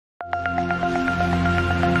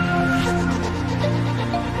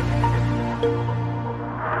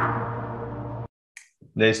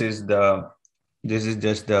This is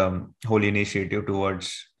just the whole initiative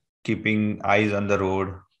towards keeping eyes on the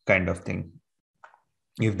road kind of thing.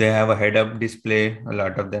 If they have a head-up display, a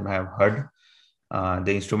lot of them have HUD.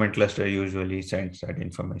 The instrument cluster usually sends that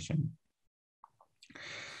information.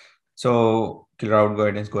 So route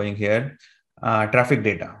guidance going here. Traffic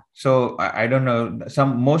data. So I don't know,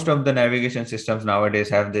 most of the navigation systems nowadays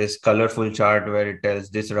have this colorful chart where it tells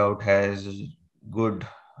this route has good,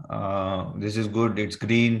 this is good, it's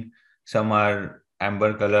green, some are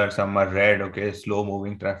amber color, some are red, okay, slow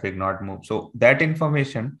moving traffic, not move. So that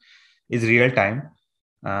information is real time,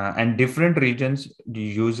 and different regions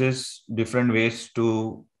uses different ways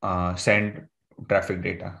to send traffic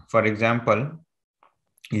data. For example,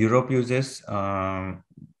 Europe uses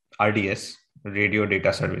RDS, radio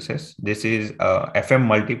data services. This is FM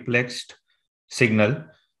multiplexed signal.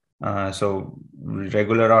 So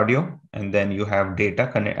regular audio, and then you have data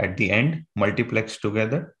connect at the end, multiplexed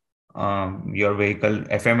together. Your vehicle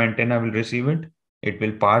FM antenna will receive it. It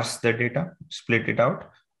will parse the data, split it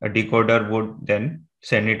out. A decoder would then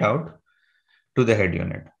send it out to the head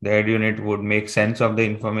unit. The head unit would make sense of the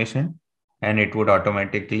information, and it would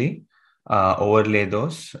automatically overlay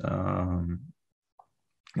those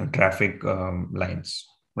traffic lines,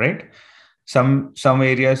 right? Some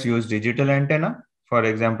areas use digital antenna. For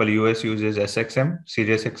example, US uses SXM,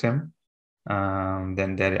 Sirius XM.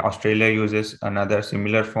 Then Australia uses another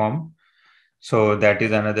similar form. So that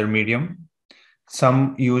is another medium.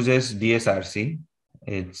 Some uses DSRC.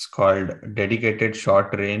 It's called dedicated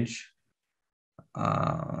short range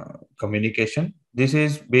communication. This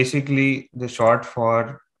is basically the short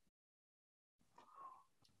for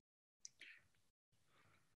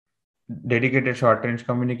dedicated short range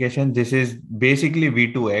communication. This is basically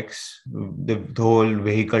V2X, the whole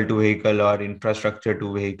vehicle to vehicle or infrastructure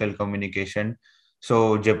to vehicle communication.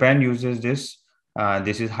 So Japan uses this.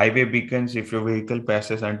 This is highway beacons. If your vehicle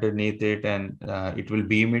passes underneath it, and it will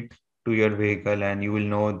beam it to your vehicle, and you will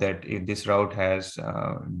know that if this route has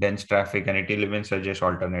dense traffic, and it will even suggest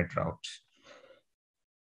alternate routes.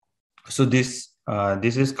 So this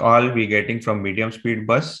is all we're getting from medium speed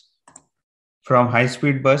bus. From high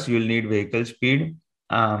speed bus, you'll need vehicle speed.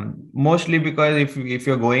 Mostly because if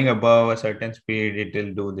you're going above a certain speed, it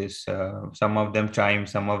will do this. Some of them chime,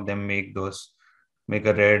 some of them make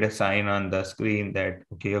a red sign on the screen that,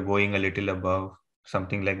 okay, you're going a little above,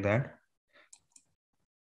 something like that.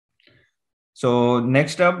 So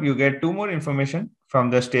next up, you get two more information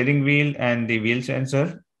from the steering wheel and the wheel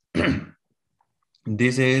sensor.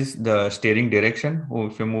 This is the steering direction.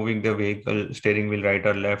 If you're moving the vehicle steering wheel right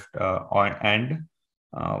or left,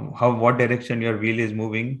 what direction your wheel is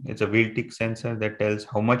moving. It's a wheel tick sensor that tells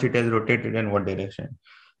how much it has rotated and what direction.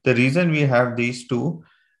 The reason we have these two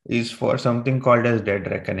is for something called as dead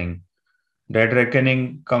reckoning. Dead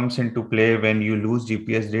reckoning comes into play when you lose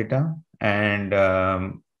GPS data,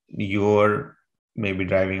 and you're maybe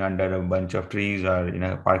driving under a bunch of trees or in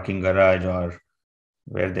a parking garage, or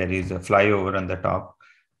where there is a flyover on the top.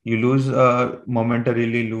 You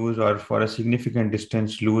momentarily lose, or for a significant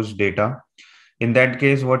distance lose data. In that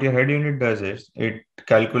case, what your head unit does is it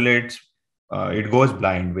calculates, it goes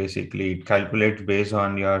blind basically. It calculates based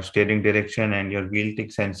on your steering direction and your wheel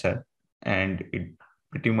tick sensor, and it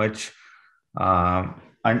pretty much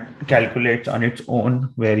calculates on its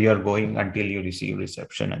own where you're going until you receive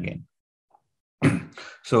reception again.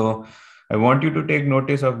 So I want you to take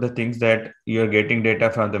notice of the things that you're getting data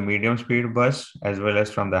from the medium speed bus as well as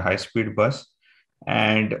from the high speed bus.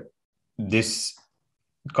 And this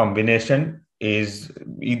combination is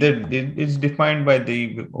it's defined by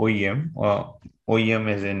the OEM, or OEM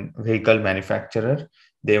as in vehicle manufacturer.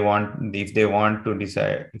 If they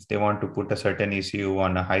want to put a certain ECU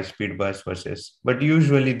on a high speed bus versus, but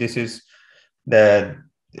usually this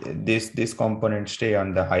components stay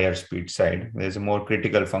on the higher speed side. There's a more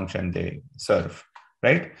critical function they serve,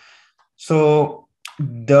 right? So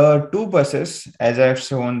the two buses, as I've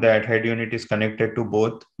shown that head unit is connected to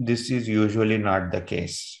both, this is usually not the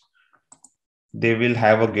case. They will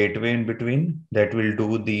have a gateway in between that will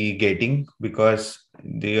do the gating, because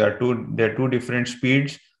they're two different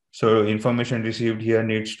speeds. So information received here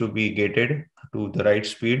needs to be gated to the right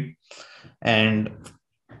speed, and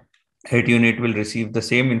head unit will receive the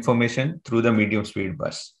same information through the medium speed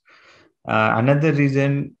bus. Another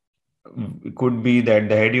reason could be that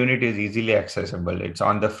the head unit is easily accessible. It's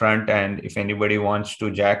on the front, and if anybody wants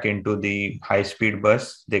to jack into the high speed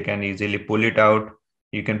bus, they can easily pull it out.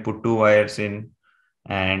 You can put two wires in,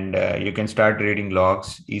 and you can start reading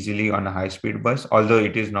logs easily on a high speed bus, although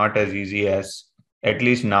it is not as easy as, at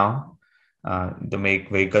least now, the make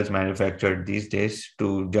vehicles manufactured these days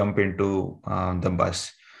to jump into the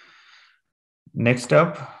bus. Next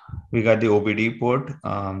up, we got the OBD port.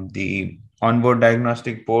 The onboard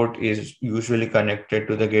diagnostic port is usually connected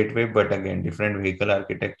to the gateway, but again, different vehicle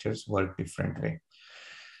architectures work differently.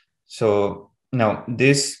 So now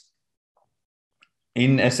this,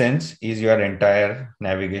 in essence, is your entire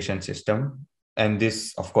navigation system. And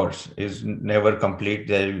this, of course, is never complete.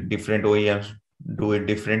 Different OEMs do it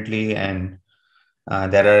differently, and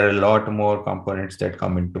there are a lot more components that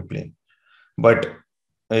come into play. But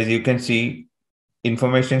as you can see,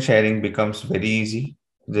 information sharing becomes very easy.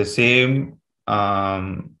 The same,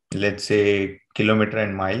 let's say, kilometer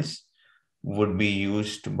and miles would be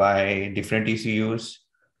used by different ECUs.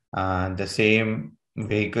 The same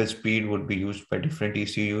vehicle speed would be used by different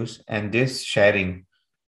ECUs. And this sharing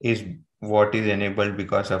is what is enabled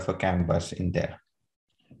because of a CAN bus in there.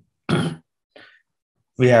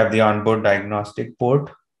 We have the onboard diagnostic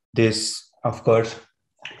port. This, of course,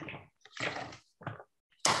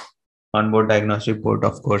 onboard diagnostic port,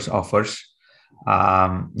 of course, offers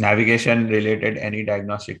navigation related any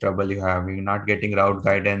diagnostic trouble you have. You're not getting route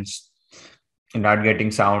guidance, you're not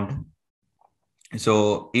getting sound.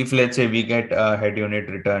 So if, let's say, we get a head unit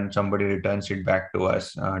return, somebody returns it back to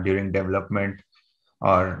us during development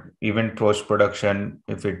or even post production,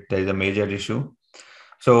 if there's a major issue.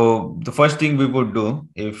 So the first thing we would do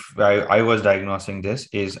if I was diagnosing this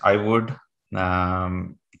is I would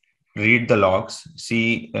read the logs,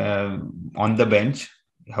 see on the bench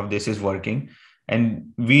how this is working.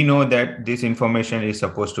 And we know that this information is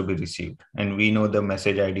supposed to be received, and we know the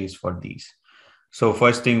message IDs for these. So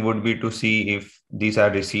first thing would be to see if these are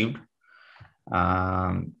received.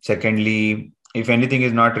 Secondly, if anything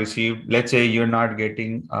is not received, let's say you're not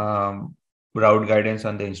getting route guidance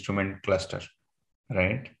on the instrument cluster,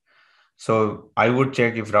 right? So I would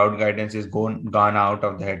check if route guidance is gone out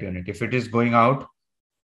of the head unit. If it is going out,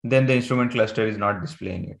 then the instrument cluster is not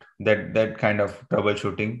displaying it. That kind of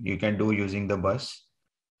troubleshooting you can do using the bus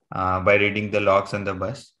by reading the logs on the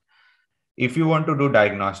bus. If you want to do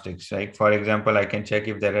diagnostics, right? For example, I can check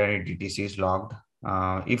if there are any DTCs logged.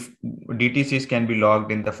 If DTCs can be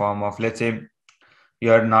logged in the form of, let's say,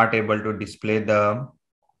 you are not able to display the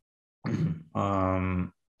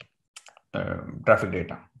traffic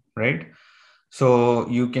data, right? So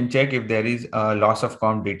you can check if there is a loss of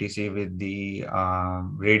count DTC with the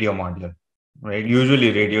radio module, right?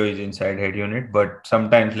 Usually radio is inside head unit, but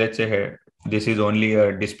sometimes, let's say this is only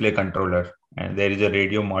a display controller and there is a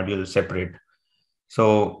radio module separate.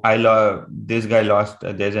 So this guy lost,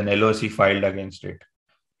 there's an LOC filed against it,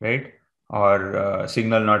 right? Or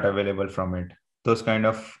signal not available from it. Those kind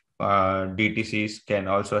of DTCs can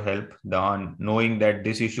also help on knowing that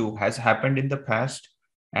this issue has happened in the past,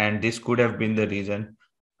 and this could have been the reason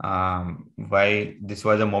why this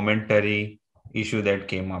was a momentary issue that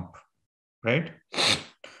came up, right?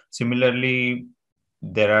 Similarly,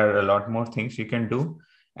 there are a lot more things you can do.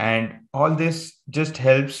 And all this just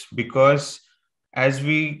helps because as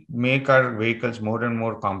we make our vehicles more and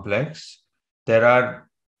more complex,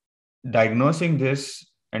 diagnosing this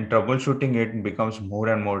and troubleshooting it becomes more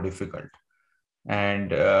and more difficult.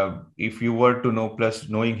 And if you were to know, plus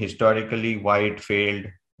knowing historically why it failed,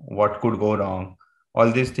 what could go wrong,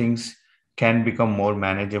 all these things can become more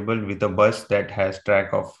manageable with a bus that has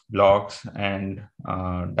track of logs and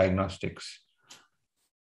diagnostics.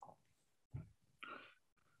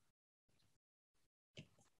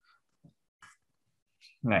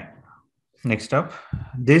 Right. Next up,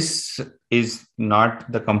 this is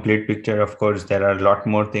not the complete picture. Of course, there are a lot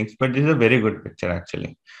more things, but this is a very good picture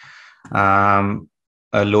actually. A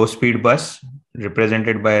low speed bus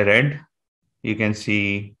represented by red. You can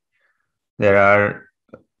see there are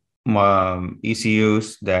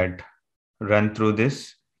ECUs that run through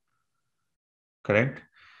this, correct?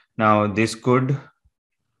 Now this could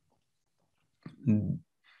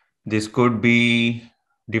be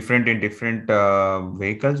different in different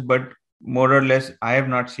vehicles, but more or less, I have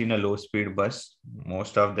not seen a low speed bus.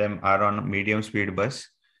 Most of them are on medium speed bus.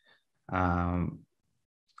 On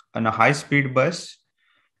a high speed bus,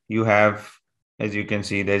 you have, as you can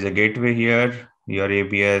see, there's a gateway here, your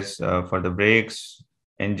ABS for the brakes,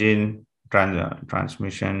 engine,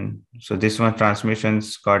 transmission. So this one,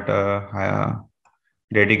 transmission's got a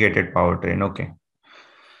dedicated powertrain. Okay.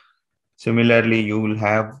 Similarly, you will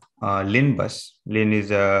have LIN bus. LIN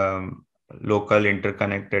is a local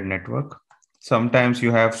interconnected network. Sometimes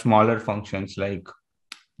you have smaller functions like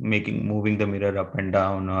moving the mirror up and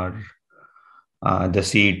down, or the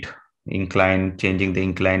seat incline, changing the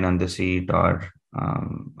incline on the seat, or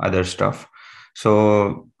other stuff.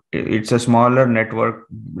 So it's a smaller network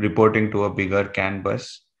reporting to a bigger CAN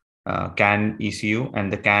bus, CAN ECU,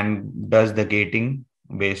 and the CAN does the gating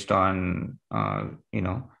based on,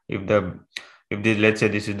 if this, let's say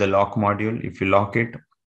this is the lock module. If you lock it,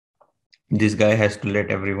 this guy has to let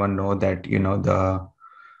everyone know that the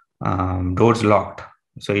door's locked.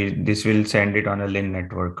 So this will send it on a LIN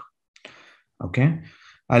network. Okay,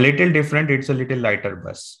 a little different. It's a little lighter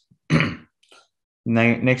bus.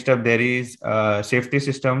 Next up, there is a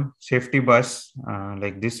safety bus,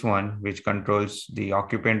 like this one, which controls the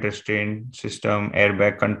occupant restraint system,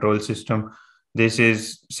 airbag control system. This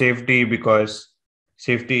is safety because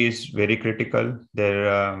safety is very critical.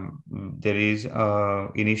 There is a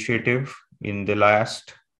initiative in the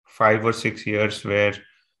last 5 or 6 years where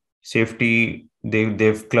safety,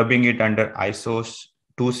 they've clubbing it under ISO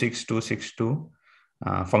 26262.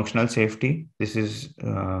 Functional safety. This is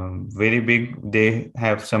very big. They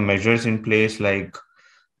have some measures in place like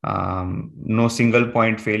no single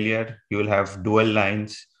point failure. You will have dual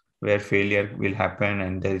lines where failure will happen,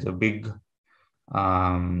 and there is a big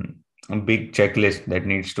checklist that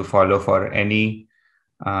needs to follow for any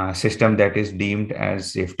system that is deemed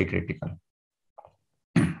as safety critical.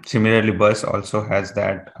 Similarly, bus also has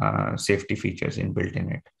that safety features inbuilt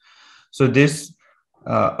in it. So this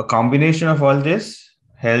a combination of all this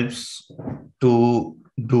helps to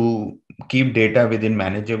keep data within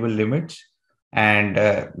manageable limits and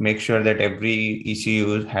make sure that every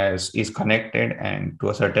ECU is connected and to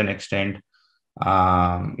a certain extent,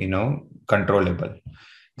 controllable.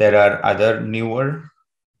 There are other newer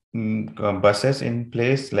buses in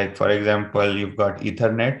place, like for example, you've got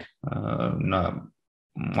Ethernet,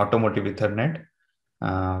 automotive Ethernet,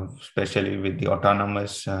 especially with the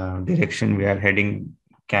autonomous direction we are heading,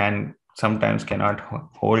 sometimes cannot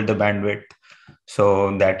hold the bandwidth.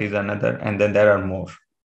 So that is another, and then there are more.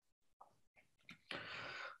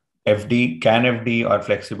 CAN FD or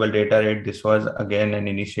flexible data rate. This was again an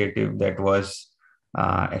initiative that was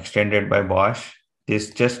extended by Bosch.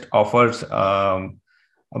 This just offers,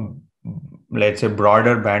 let's say,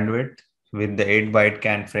 broader bandwidth. With the 8-byte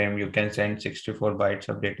CAN frame, you can send 64 bytes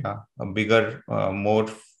of data, a bigger, more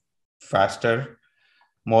faster,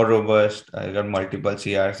 more robust. I got multiple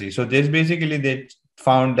CRC. So this basically, they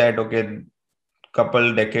found that, okay,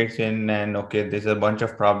 couple decades in, and okay, there's a bunch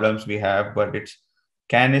of problems we have, but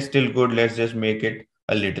CAN is still good. Let's just make it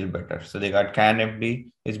a little better. So they got CAN FD.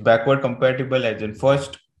 It's backward compatible, as in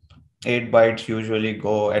first 8 bytes usually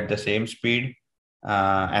go at the same speed.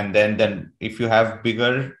 And then if you have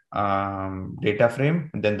bigger data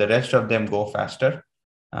frame, then the rest of them go faster.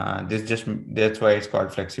 That's why it's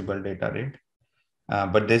called flexible data rate.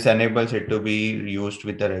 But this enables it to be used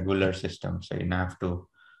with a regular system. So you don't have to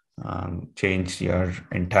change your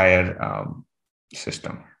entire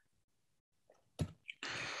system.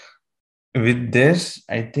 With this,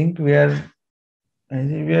 I think we are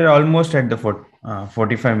almost at the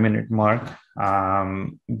 45-minute mark.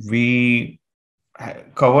 We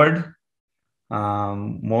covered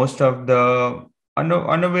most of the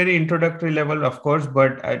on a very introductory level, of course,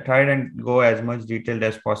 but I tried and go as much detailed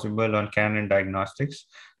as possible on CAN and diagnostics.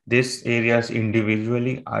 These areas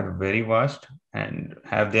individually are very vast and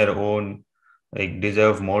have their own,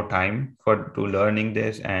 deserve more time to learning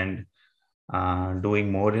this and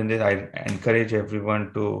doing more in this. I encourage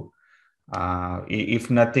everyone to,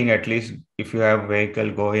 if nothing, at least if you have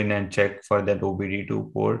vehicle, go in and check for that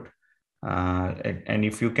OBD2 port. And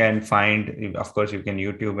if you can find, of course, you can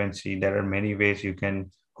YouTube and see there are many ways you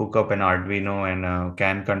can hook up an Arduino and a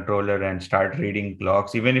CAN controller and start reading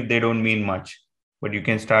logs, even if they don't mean much. But you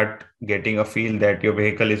can start getting a feel that your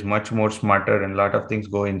vehicle is much more smarter and a lot of things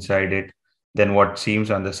go inside it than what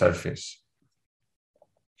seems on the surface.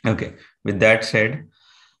 Okay, with that said,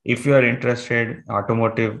 if you are interested,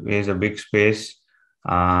 automotive is a big space.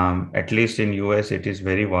 At least in US, it is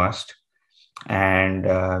very vast. And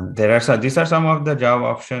these are some of the job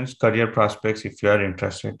options, career prospects, if you are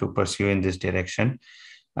interested to pursue in this direction.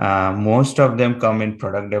 Most of them come in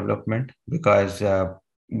product development because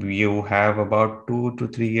you have about 2 to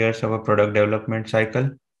 3 years of a product development cycle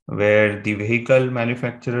where the vehicle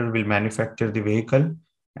manufacturer will manufacture the vehicle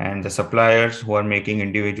and the suppliers who are making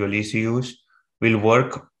individual ECUs will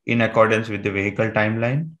work in accordance with the vehicle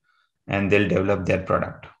timeline and they'll develop their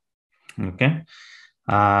product. Okay.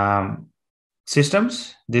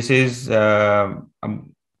 Systems. This is,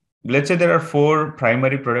 let's say there are 4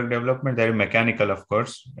 primary product development. There is mechanical, of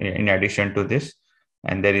course, in addition to this,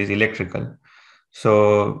 and there is electrical.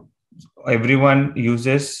 So everyone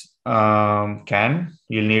uses CAN.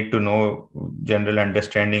 You'll need to know general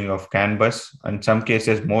understanding of CAN bus. In some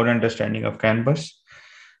cases, more understanding of CAN bus.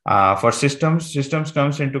 For systems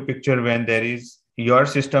comes into picture when your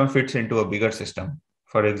system fits into a bigger system.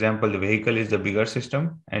 For example, the vehicle is the bigger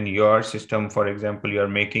system, and your system, for example, you are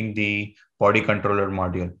making the body controller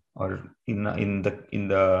module, or in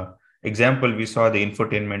the example we saw the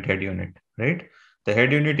infotainment head unit, right? The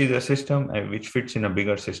head unit is a system which fits in a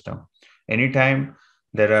bigger system. Anytime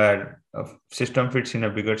there are system fits in a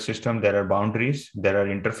bigger system, there are boundaries, there are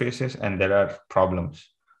interfaces, and there are problems.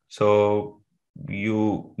 So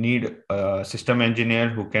you need a system engineer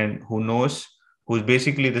who's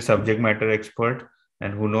basically the subject matter expert,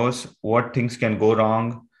 and who knows what things can go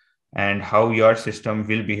wrong and how your system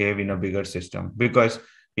will behave in a bigger system, because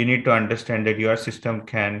you need to understand that your system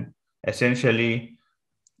can essentially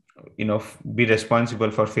be responsible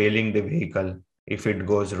for failing the vehicle if it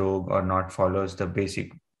goes rogue or not follows the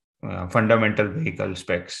basic fundamental vehicle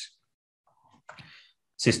specs.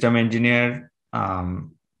 System engineer,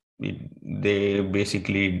 they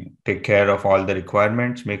basically take care of all the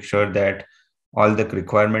requirements, make sure that all the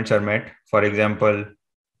requirements are met. For example,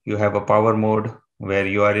 you have a power mode where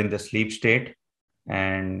you are in the sleep state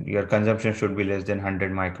and your consumption should be less than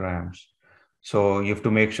 100 microamps. So you have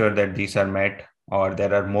to make sure that these are met, or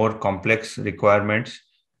there are more complex requirements.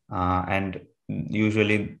 And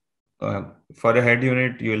usually for a head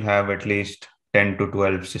unit, you'll have at least 10 to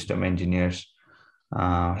 12 system engineers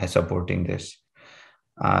supporting this.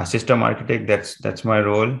 System architect, that's my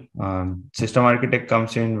role. System architect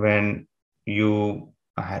comes in when you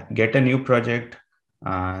get a new project.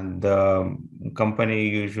 The company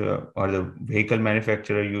usually, or the vehicle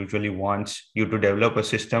manufacturer usually wants you to develop a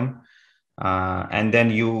system, and then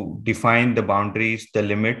you define the boundaries, the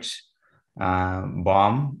limits,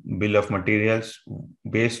 BOM, bill of materials,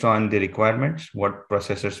 based on the requirements, what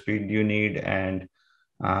processor speed you need, and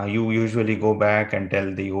you usually go back and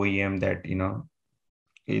tell the OEM that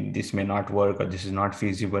this may not work, or this is not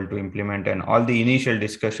feasible to implement, and all the initial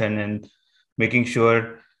discussion, and making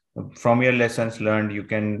sure from your lessons learned you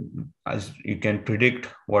can predict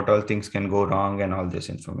what all things can go wrong and all this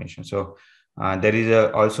information. So there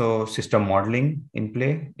is also system modeling in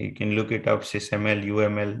play. You can look it up, SysML,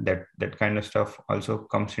 UML, that kind of stuff also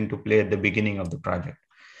comes into play at the beginning of the project.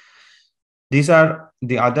 These are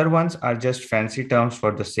the other ones are just fancy terms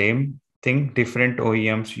for the same thing. Different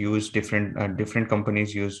OEMs use different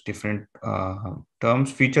companies use different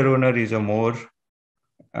terms. Feature owner is a more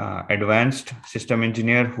advanced system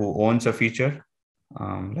engineer who owns a feature,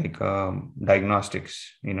 like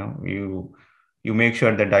diagnostics. You make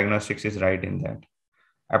sure that diagnostics is right in that.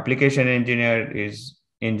 Application engineer is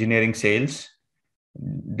engineering sales.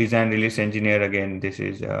 Design release engineer, again, this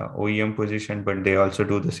is a OEM position, but they also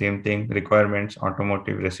do the same thing. Requirements,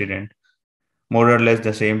 automotive, resident, more or less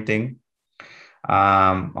the same thing.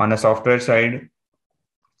 On a software side,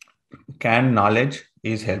 CAN knowledge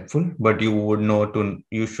is helpful, but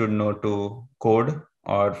you should know to code,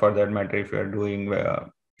 or for that matter, if you're doing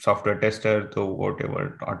software tester, so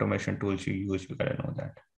whatever automation tools you use, you gotta know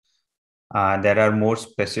that. There are more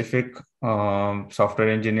specific software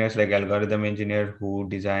engineers, like algorithm engineer, who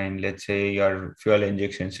design, let's say, your fuel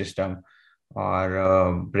injection system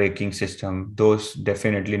or braking system. Those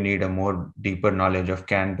definitely need a more deeper knowledge of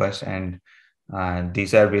CAN bus, and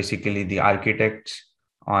these are basically the architects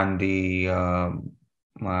on the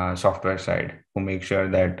software side who make sure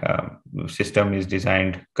that system is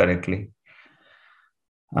designed correctly.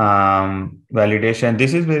 Validation,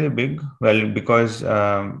 this is very big, because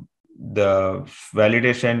the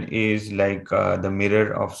validation is like the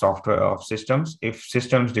mirror of software of systems. If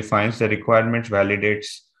systems defines the requirements, validation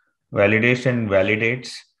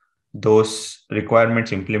validates those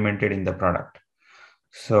requirements implemented in the product.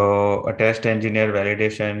 So a test engineer,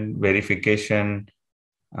 validation, verification,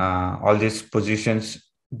 all these positions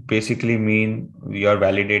basically mean you're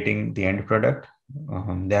validating the end product.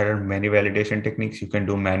 There are many validation techniques. You can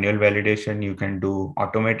do manual validation, you can do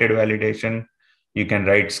automated validation, you can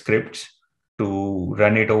write scripts to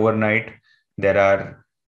run it overnight. There are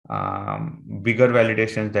bigger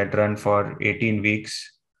validations that run for 18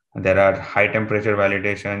 weeks. There are high temperature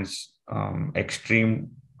validations,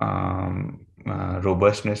 extreme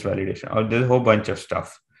robustness validation. There's a whole bunch of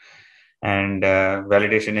stuff. And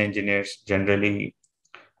validation engineers generally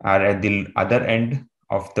are at the other end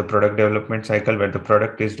of the product development cycle, where the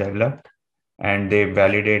product is developed and they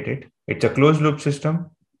validate it. It's a closed loop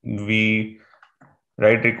system. We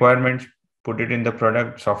write requirements, put it in the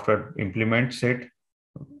product, software implements it,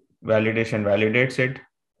 validation validates it.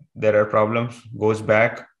 There are problems, goes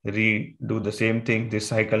back, redo the same thing. This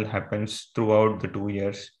cycle happens throughout the 2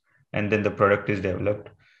 years, and then the product is developed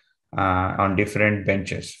on different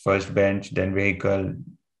benches. First bench, then vehicle,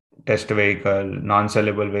 test vehicle,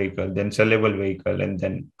 non-sellable vehicle, then sellable vehicle, and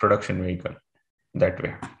then production vehicle, that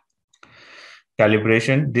way.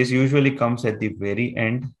 Calibration, this usually comes at the very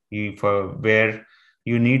end, where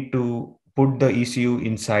you need to put the ECU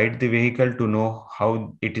inside the vehicle to know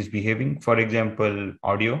how it is behaving. For example,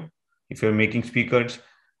 audio. If you're making speakers,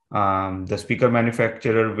 the speaker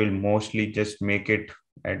manufacturer will mostly just make it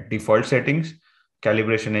at default settings.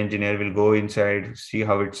 Calibration engineer will go inside, see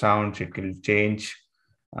how it sounds. It will change.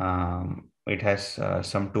 It has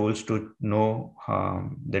some tools to know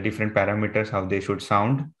the different parameters, how they should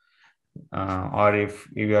sound. Or if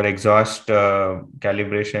your exhaust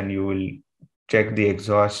calibration, you will check the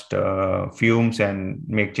exhaust fumes and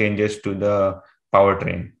make changes to the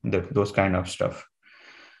powertrain, those kind of stuff.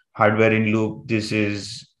 Hardware in loop, this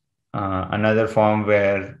is another form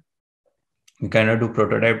where you cannot do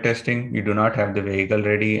prototype testing. You do not have the vehicle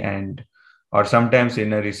ready, and or sometimes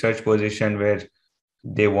in a research position where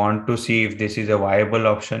they want to see if this is a viable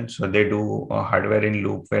option. So they do a hardware in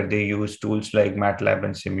loop where they use tools like MATLAB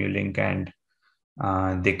and Skill-Lync,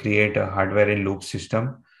 and they create a hardware in loop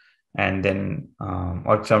system, and then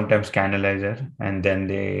or sometimes Canalizer, and then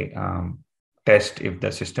they test if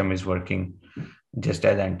the system is working just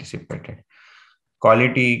as anticipated.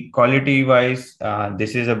 Quality wise,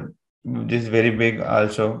 this is very big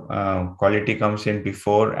also. Quality comes in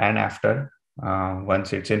before and after.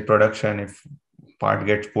 Once it's in production, if part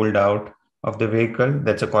gets pulled out of the vehicle,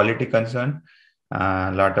 that's a quality concern.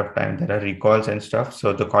 A lot of time there are recalls and stuff,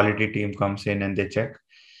 so the quality team comes in and they check.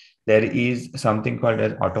 There is something called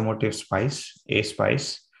as Automotive Spice,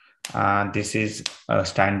 A-Spice. This is a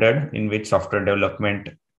standard in which software development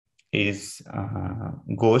is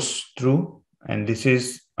goes through, and this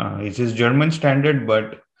is German standard,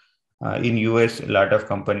 but in US a lot of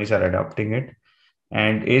companies are adopting it.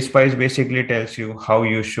 And A-Spice basically tells you how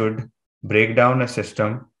you should break down a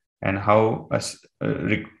system, and how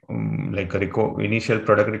initial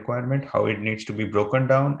product requirement, how it needs to be broken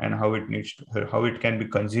down, and how it can be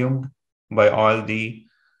consumed by all the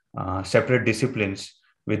separate disciplines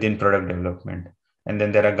within product development. And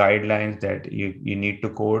then there are guidelines that you need to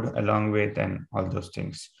code along with, and all those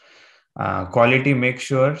things. Quality makes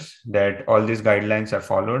sure that all these guidelines are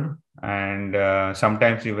followed, and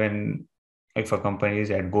sometimes even if a company is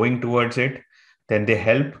going towards it, then they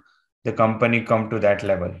help the company come to that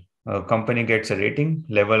level. A company gets a rating,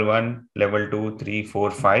 level 1, level 2, 3,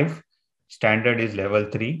 4, 5. Standard is level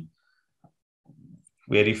 3.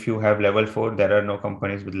 Where if you have level 4, there are no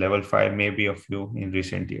companies with level 5, maybe a few in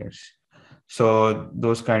recent years. So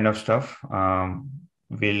those kind of stuff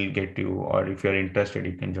will get you, or if you're interested,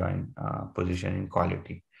 you can join position in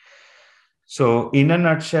quality. So in a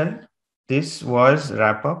nutshell, this was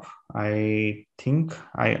wrap up. I think,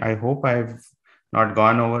 I hope I've not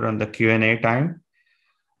gone over on the Q&A time,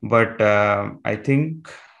 but I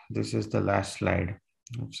think this is the last slide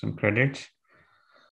of some credits.